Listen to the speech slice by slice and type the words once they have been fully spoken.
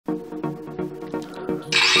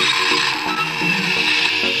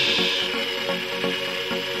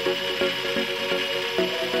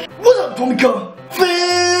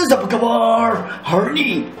khabar? Hari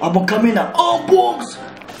ni abang kami nak unbox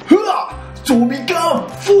Tomica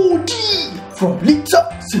 4D from Litt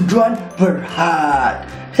Tak 9 berhad.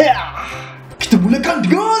 Kita mulakan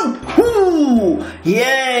dengan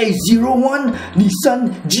Yay, 01 Nissan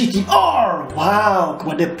GTR. Wow,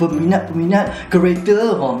 kepada peminat-peminat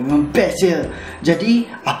kereta, memang best ya. Jadi,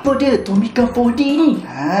 apa dia Tomica 4D ni?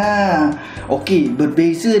 Okey,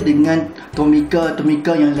 berbeza dengan Tomica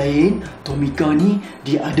yang lain. Tomica ni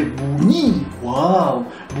dia ada bunyi. Wow,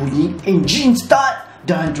 bunyi engine start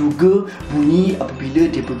dan juga bunyi apabila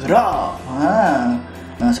dia bergerak.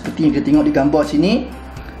 Seperti yang kita tengok di gambar sini.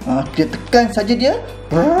 Kita tekan saja dia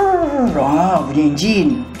bunyi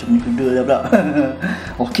enjin. Macam ni kuda lah pula.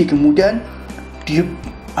 Okey, kemudian dia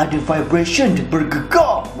ada vibration, dia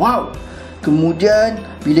bergegar. Wow. Kemudian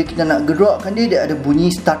bila kita nak gerakkan dia, dia ada bunyi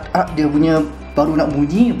start up, dia punya baru nak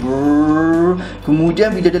bunyi. Kemudian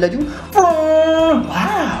bila dia laju, wow,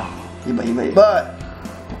 hebat.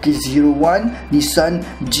 Okey, 01 Nissan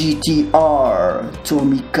GTR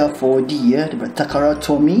Tomica 4D ya, daripada Takara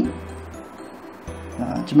Tomi.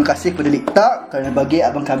 Terima kasih kepada Litt Tak kerana bagi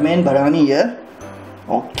abang komen barang ni ya.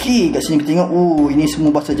 Okey, kat sini kita tengok, ini semua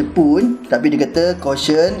bahasa Jepun, tapi dia kata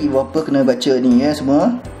caution, ibu apa kena baca ni ya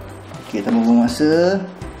semua. Okey, tambah masa.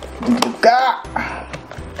 Kita buka.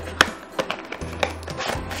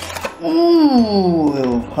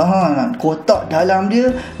 Kotak dalam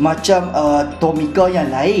dia macam Tomica yang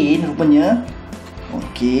lain rupanya.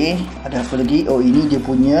 Okey, ada apa lagi? Oh, ini dia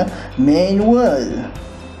punya manual.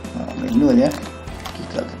 Manual ya.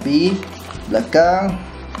 Kita tepi belakang.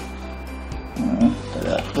 Tak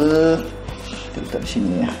ada apa. Kita letak di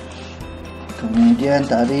sini ya. Kemudian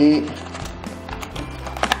tarik.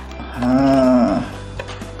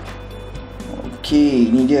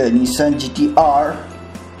 Okey, ini dia Nissan GTR.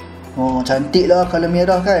 Cantik lah color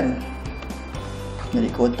merah kan.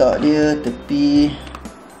 Dari kotak dia, tepi.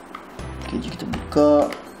 Okey, jom kita buka.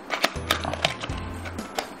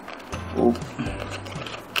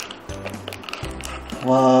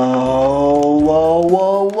 Wow.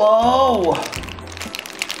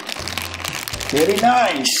 Very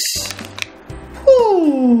nice.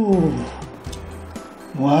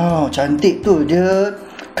 Wow, cantik tu. Dia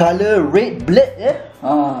color red blood ya.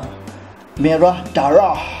 Merah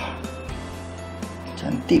darah.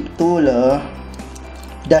 Cantik betul lah.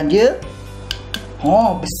 Dan dia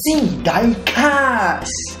besi, die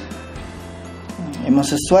cast. Memang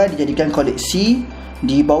sesuai dijadikan koleksi.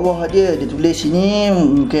 Di bawah dia tulis sini,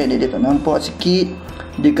 mungkin dia tak nampak sikit.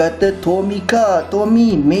 Dia kata Tomica,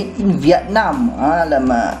 Tomi made in Vietnam.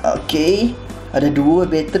 Alamak. Okey. Ada dua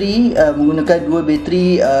bateri, menggunakan dua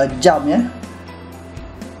bateri jam ya.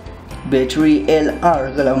 Bateri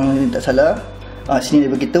LR kalau tak salah. Sini dia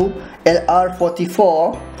beritahu LR44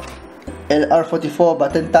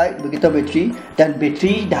 button type, begitu bateri, dan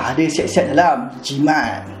bateri dah ada siap-siap dalam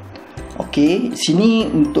jimat. Okey, sini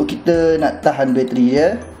untuk kita nak tahan bateri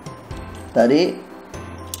ya. Tarik.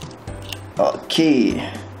 Okey.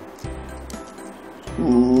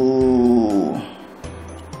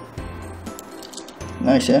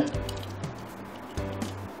 Nice ya.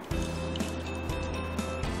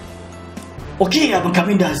 Okey, abang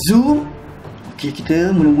kami dah zoom. Okey, kita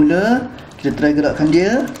mula-mula kita try gerakkan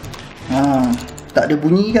dia. Tak ada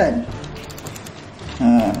bunyi kan?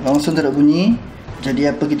 Langsung tak ada bunyi. Jadi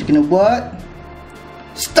apa kita kena buat?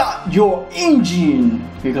 Start your engine.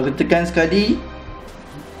 Okay, kalau kita tekan sekali,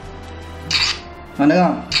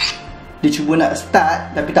 dengar? Dia cuba nak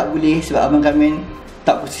start tapi tak boleh sebab abang kami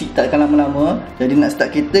tak tekan lama-lama. Jadi nak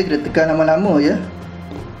start kereta, kita tekan lama-lama ya.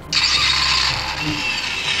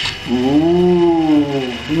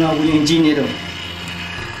 Dengar bunyi engine dia tu.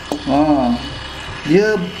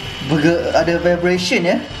 Dia ada vibration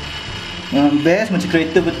ya. Best, macam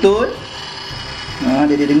kereta betul.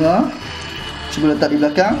 Dia dengar. Cuba letak di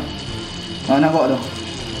belakang. Nampak tu.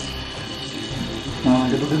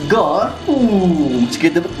 Dia bergegar. Macam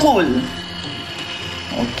kereta betul.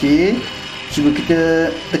 Okey, cuba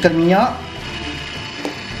kita tekan minyak.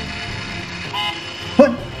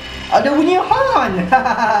 Ada bunyi horn.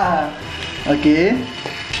 Okey.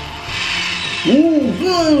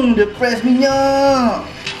 Dia press minyak.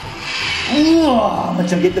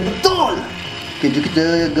 Macam kereta betul. Okey, jom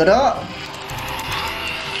kita gerak.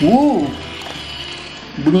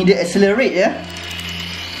 Bunyi dia accelerate ya.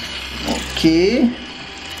 Okey.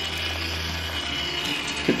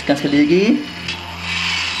 Kita tekan sekali lagi.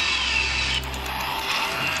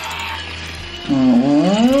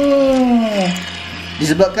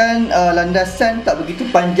 Disebabkan landasan tak begitu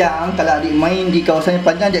panjang, kalau adik main di kawasan yang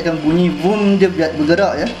panjang, dia akan bunyi boom, dia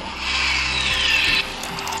bergerak ya.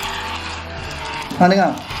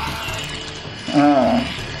 Dengar.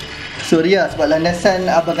 Sorry lah sebab landasan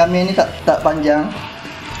abang kami ni tak panjang.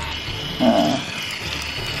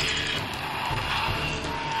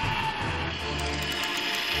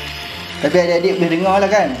 Tapi adik-adik boleh dengar lah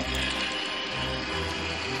kan.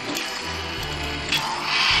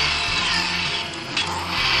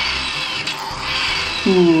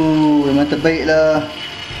 Memang terbaik lah.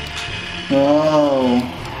 Wow.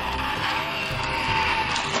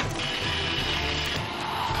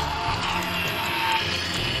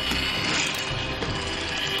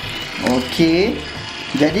 Okey.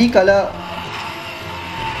 Jadi kalau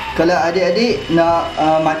adik-adik nak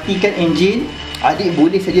matikan enjin, adik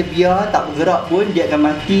boleh saja biar tak bergerak pun, dia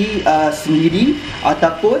akan mati sendiri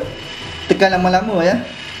ataupun tekan lama-lama ya.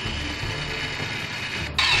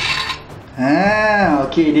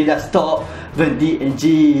 Okey, dia dah stop berhenti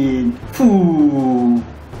enjin.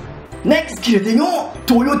 Next kita tengok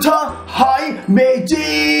Toyota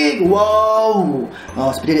Himedic. Wow.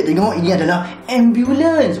 Seperti adik tengok, ini adalah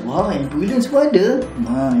ambulance. Wow, ambulance pun ada.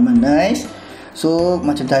 Memang nice. So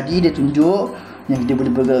macam tadi dia tunjuk yang dia boleh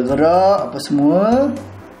bergerak apa semua.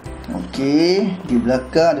 Okey, di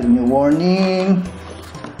belakang ada punya warning.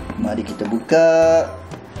 Mari kita buka.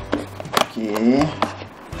 Okey.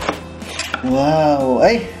 Wow,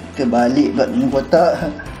 kita balik pula punya kotak.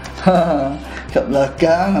 Kat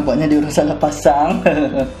belakang nampaknya dia orang salah pasang.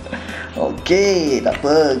 Okey, tak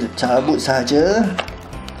apa, kita cabut saja.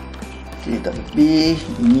 Okey, tak lebih.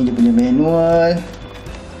 Ini dia punya manual.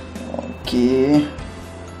 Okey,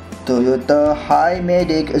 Toyota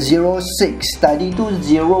Himedic 06. Tadi tu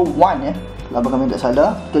 01 ya, kalau abang kami tak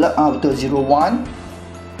salah. Betul lah? Betul, 01.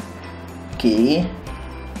 Okey,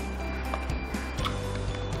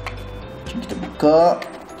 jom kita buka.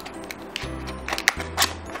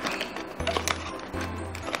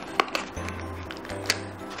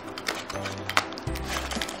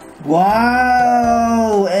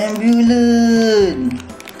 Wow, ambulance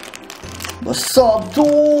besar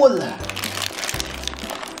betul.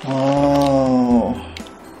 Wow.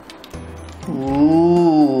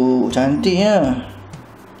 Cantiknya.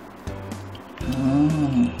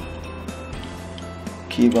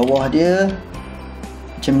 Okey, bawah dia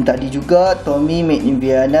macam tadi juga, Tommy made in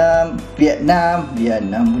Vietnam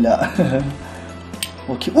pula.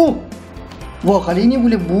 Okey. Wah, kali ni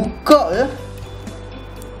boleh buka ya.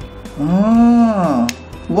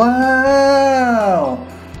 Wow.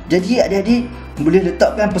 Jadi adik-adik boleh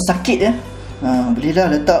letakkan pesakit ya. Boleh lah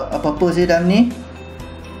letak apa-apa saya dalam ni.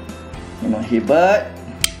 Memang hebat.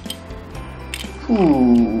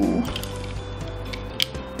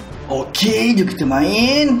 Okey, jom kita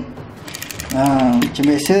main. Macam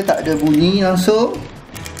biasa tak ada bunyi langsung.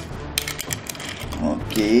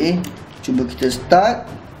 Okey, cuba kita start.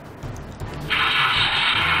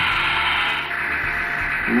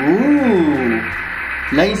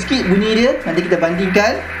 Lain sikit bunyi dia. Nanti kita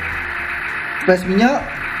bandingkan. Press minyak.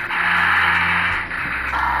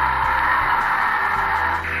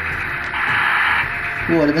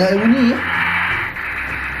 Ada banyak bunyi ya.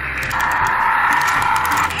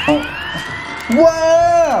 Wow.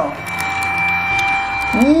 Wow.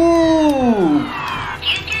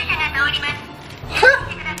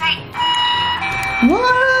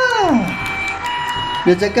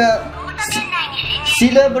 Dia cakap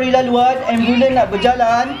sila beri laluan, ambulans nak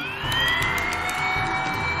berjalan.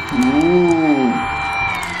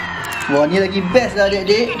 Wah, ni lagi best lah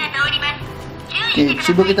adik-adik. Okey,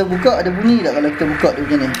 cuba kita buka, ada bunyi tak kalau kita buka dia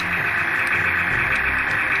macam ni?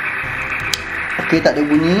 Okey, tak ada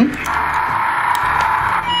bunyi.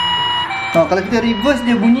 Kalau kita reverse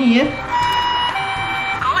dia bunyi ya.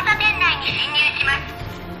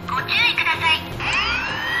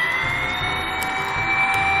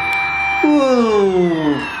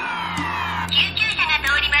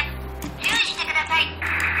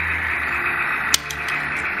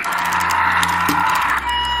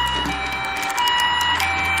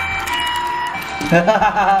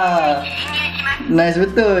 Nice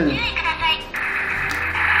betul.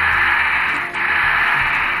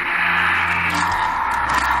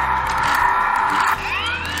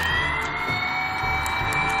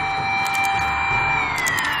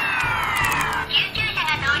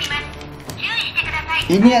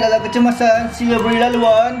 Ini adalah kecemasan. Sila beri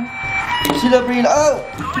laluan. Sila beri laluan.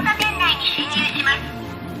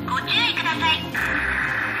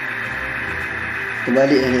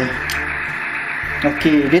 Terbalik saja.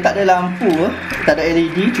 Okey, dia tak ada lampu, tak ada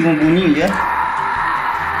LED, cuma bunyi je.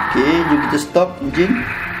 Okey, jom kita stop enjin.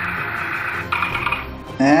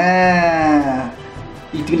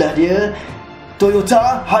 Itulah dia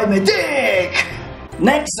Toyota Himedic.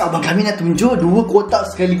 Next, abang kami nak tunjuk dua kotak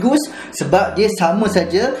sekaligus sebab dia sama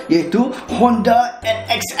saja, iaitu Honda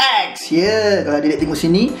NSX. Ya, kalau dia tengok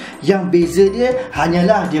sini, yang beza dia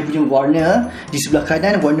hanyalah dia punya warna. Di sebelah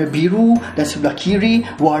kanan warna biru dan sebelah kiri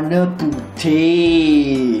warna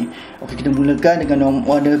putih. Okey, kita mulakan dengan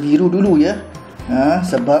warna biru dulu ya.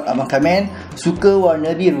 Sebab abang Kamen suka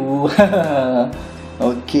warna biru.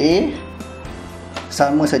 Okey,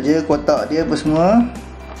 sama saja kotak dia apa semua.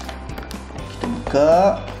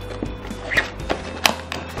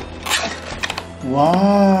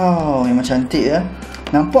 Wow, memang cantik ya.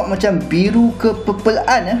 Nampak macam biru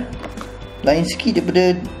kepepelaan ya. Lain sikit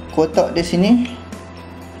daripada kotak dia sini.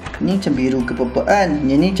 Ni macam biru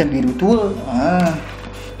kepepelaan, yang ni macam biru tua.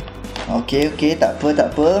 Okey, tak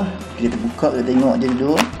apa. Kita buka, kita tengok je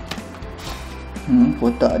dulu.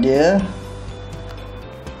 Kotak dia.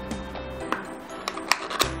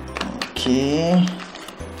 Okey.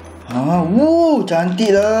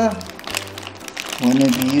 Cantik lah. Warna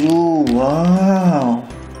biru. Wow.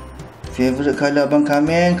 Favorite colour abang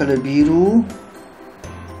Kamen, colour biru.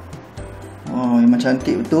 Wow, memang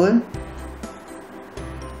cantik betul.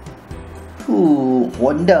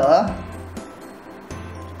 Honda.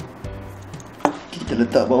 Kita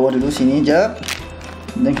letak bawah dulu sini jap.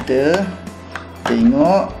 Dan kita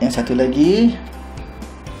tengok yang satu lagi.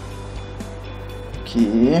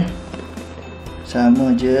 Okey.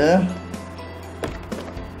 Sama je.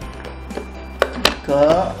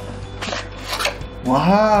 Buka.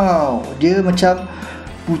 Wow, dia macam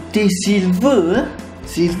putih silver.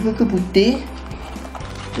 Silver ke putih?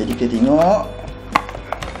 Jadi kita tengok.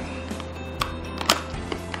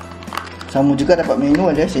 Sama juga dapat menu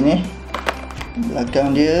ada sini.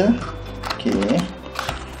 Belakang dia. Okey.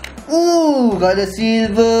 Colour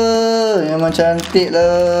silver. Memang cantik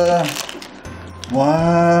lah.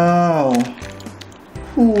 Wow.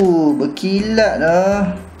 Berkilat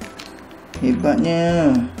lah.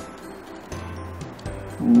 Hebatnya.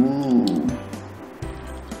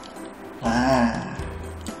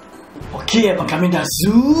 Okey, abang kami dah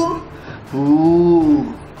zoom.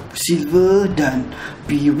 Silver dan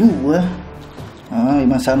biru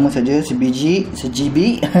memang sama saja,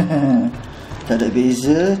 sejibik. Tak ada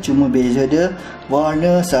beza, cuma beza dia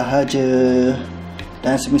warna sahaja.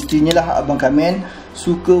 Dan semestinya lah abang Kamen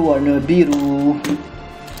suka warna biru.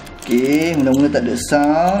 Okey, mula-mula tak ada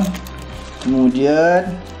sound.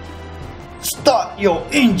 Kemudian start your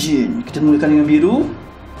engine. Kita mulakan dengan biru.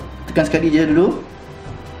 Tekan sekali je dulu.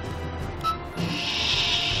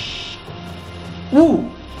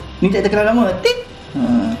 Ni tak tekan lama. Tik.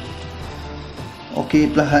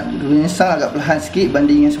 Okey, perlahan. Dulunya sound agak perlahan sikit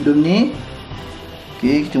banding yang sebelum ni.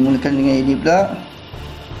 Okey, kita mulakan dengan ini pula.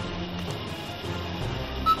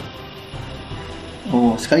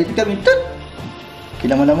 Sekali tekan minta. Okey,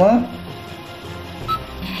 lama-lama.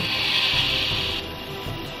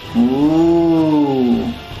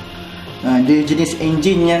 Dia jenis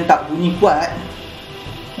enjin yang tak bunyi kuat.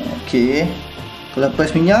 Okey. Kalau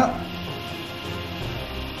press minyak.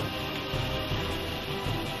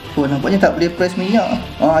 Nampaknya tak boleh press minyak.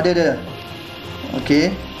 Ada.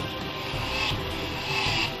 Okey.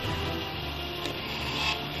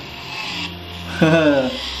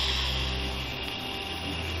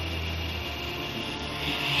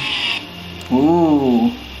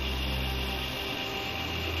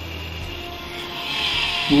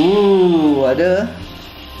 Ada.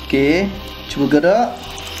 Okey, cuba gerak.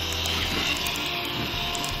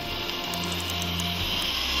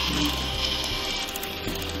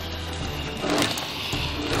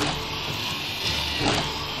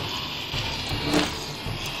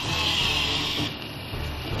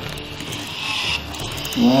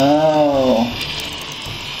 Wow.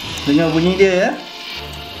 Dengar bunyi dia ya.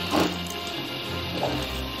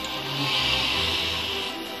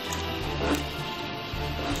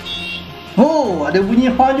 Ada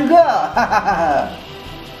bunyi horn juga.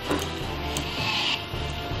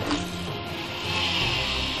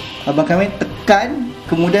 Abang kami tekan,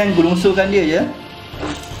 kemudian gelongsorkan dia je.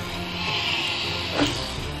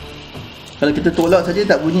 Kalau kita tolak saja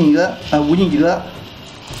tak bunyi juga. Bunyi juga.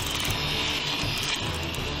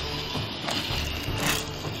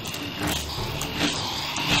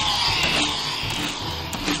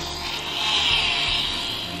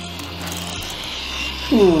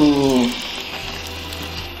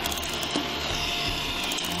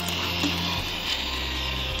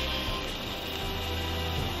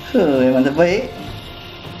 Memang terbaik.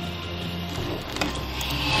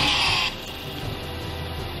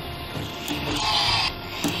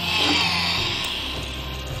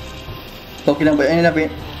 Okey, nampak ni dah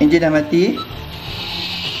enjin dah mati.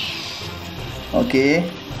 Okey.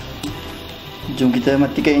 Jom kita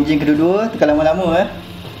matikan enjin kedua-dua. Tekan lama-lama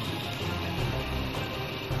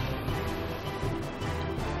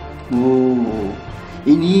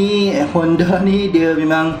Ini Honda ni dia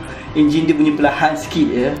memang enjin dia punya perlahan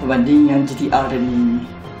sikit berbanding yang GTR tadi.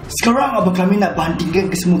 Sekarang abang kami nak bandingkan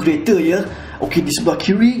ke semua kereta Okey, di sebelah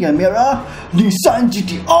kiri yang merah Nissan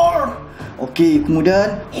GTR. Okey,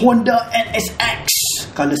 kemudian Honda NSX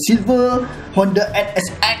color silver, Honda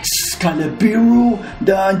NSX color biru,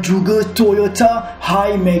 dan juga Toyota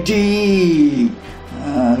Himedic.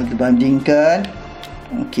 Kita bandingkan.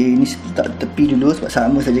 Okey, ini letak tepi dulu sebab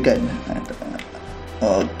sama saja kan.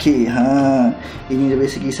 Okey, ini dari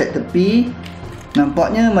segi side tepi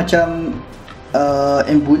nampaknya macam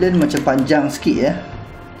ambulans macam panjang sikit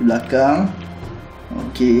di belakang.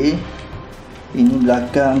 Okey, ini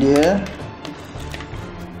belakang dia.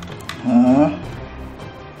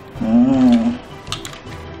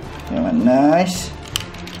 Nice.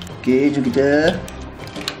 Okey, jom kita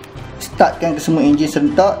startkan ke semua enjin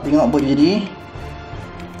serentak. Tengok apa dia jadi.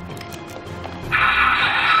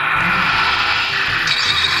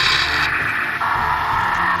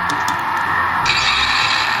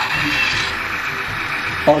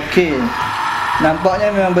 Okey,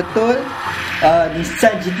 nampaknya memang betul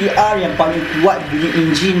Nissan GTR yang paling kuat bunyi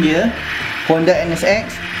enjin dia. Honda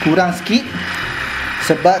NSX kurang sikit.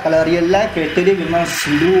 Sebab kalau real life kereta dia memang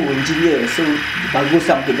slow enjin dia, so bagus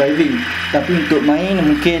lah untuk driving. Tapi untuk main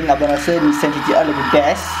mungkin abang rasa Nissan GTR lebih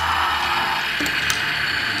best.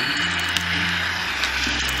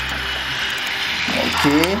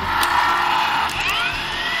 Okey,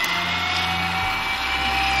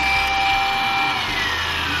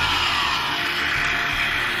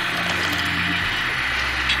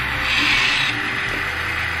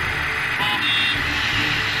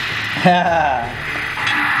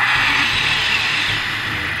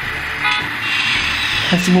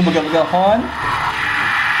 semua pegang-pegang horn.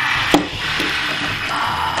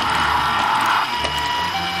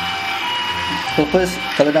 Purpose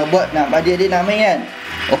kalau nak buat, nak adik-adik nak main kan.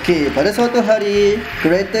 Okey, pada suatu hari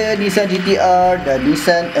kereta Nissan GTR dan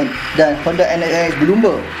Nissan dan Honda NSX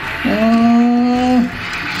berlumba.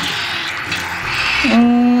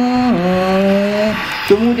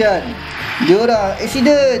 Kemudian diorang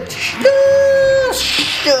accident.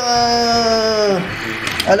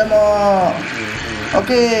 Alamak.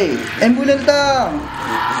 Okey, ambulans datang.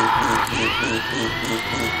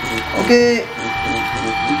 Okey.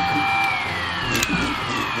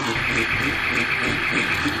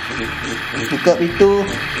 Buka pintu.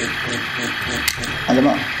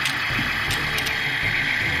 Alamak.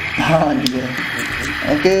 Ni dia.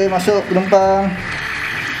 Okey, masuk penumpang.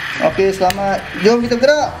 Okey, selamat. Jom kita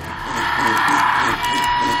bergerak.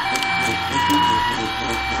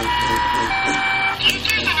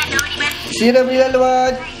 Sila beri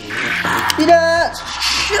laluan. Tidak.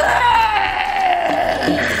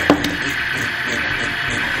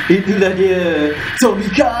 Itulah dia,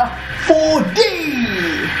 Tomica 4D.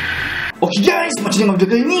 Okey guys, macam mana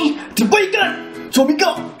video ini? Terbaik kan?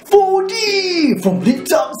 Tomica 4D from Litt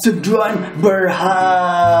Tak seduan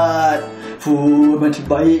berhad. Memang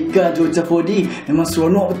terbaik kan Toyota 4D. Memang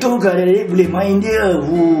seronok betul kan adik-adik boleh main dia.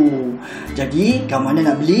 Jadi kat mana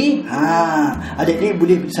nak beli? Adik-adik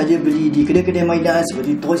boleh saja beli di kedai-kedai mainan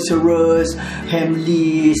seperti Toys R Us,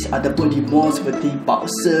 Hamleys, ataupun di mall seperti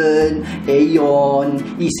Parkson, Aeon,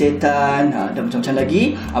 Isetan, dan macam-macam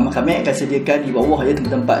lagi. Abang kami akan sediakan di bawah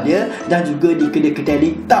tempat-tempat dia, dan juga di kedai-kedai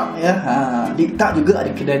Litt Tak Litt Tak juga ada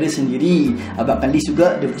kedai dia sendiri. Abang akan list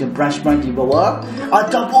juga dia punya branch-branch di bawah,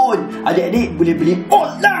 ataupun adik-adik boleh beli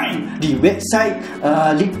online di website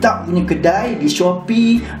Litt Tak punya kedai di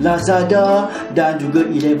Shopee, Lazada, dan juga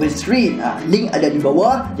 11 Street. Link ada di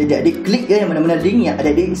bawah. Jadi adik klik yang mana-mana link yang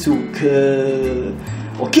adik-adik suka.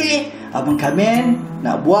 Okey, abang Kamen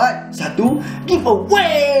nak buat satu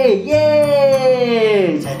giveaway.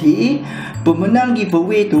 Yeay! Jadi pemenang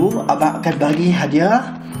giveaway tu abang akan bagi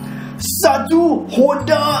hadiah satu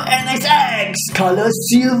Honda NSX color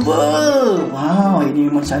silver. Wow, ini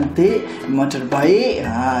memang cantik, memang terbaik.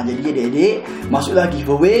 Jadi adik-adik masuklah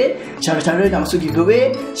giveaway. Cara-cara nak masuk giveaway,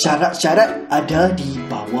 syarat-syarat ada di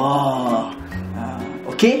bawah.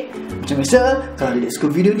 Okey, macam biasa, kalau adik-adik suka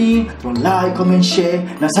video ni, tolong like, comment, share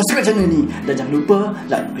dan subscribe channel ni. Dan jangan lupa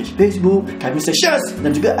like page Facebook kami SYARAT dan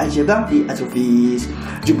juga IG abang di Azofis.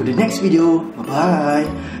 Jumpa di next video. Bye bye.